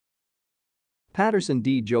Paterson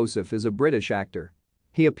D. Joseph is a British actor.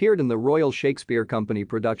 He appeared in the Royal Shakespeare Company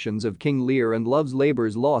productions of King Lear and Love's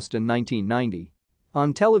Labour's Lost in 1990.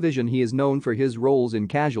 On television he is known for his roles in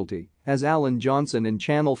Casualty, as Alan Johnson in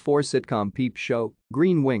Channel 4 sitcom Peep Show,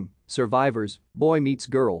 Green Wing, Survivors, Boy Meets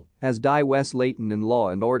Girl, as Wes Layton in Law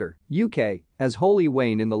and Order, UK, as Holy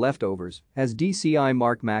Wayne in The Leftovers, as DCI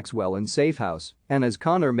Mark Maxwell in Safe House, and as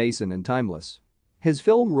Connor Mason in Timeless. His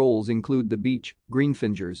film roles include The Beach,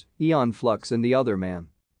 Greenfingers, Eon Flux and The Other Man.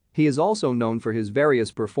 He is also known for his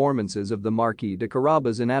various performances of the Marquis de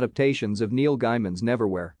Carabas in adaptations of Neil Gaiman's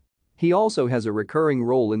Neverwhere. He also has a recurring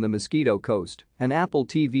role in the Mosquito Coast, an Apple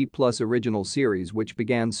TV Plus original series which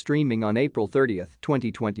began streaming on April 30,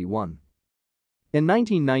 2021. In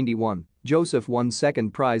 1991, Joseph won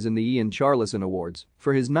second prize in the Ian Charleson Awards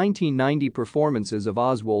for his 1990 performances of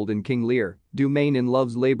Oswald in King Lear, Dumaine in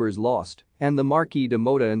Love's Labour's Lost, and the Marquis de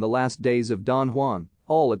Moda in The Last Days of Don Juan,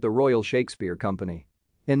 all at the Royal Shakespeare Company.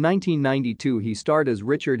 In 1992 he starred as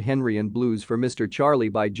Richard Henry in Blues for Mr. Charlie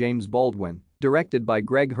by James Baldwin, directed by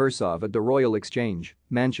Greg Hersov at the Royal Exchange,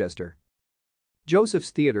 Manchester. Joseph's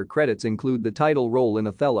theatre credits include the title role in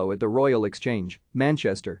Othello at the Royal Exchange,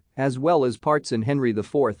 Manchester, as well as parts in Henry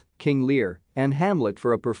IV, King Lear, and Hamlet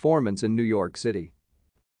for a performance in New York City.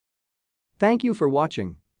 Thank you for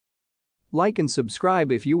watching. Like and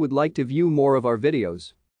subscribe if you would like to view more of our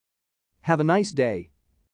videos. Have a nice day.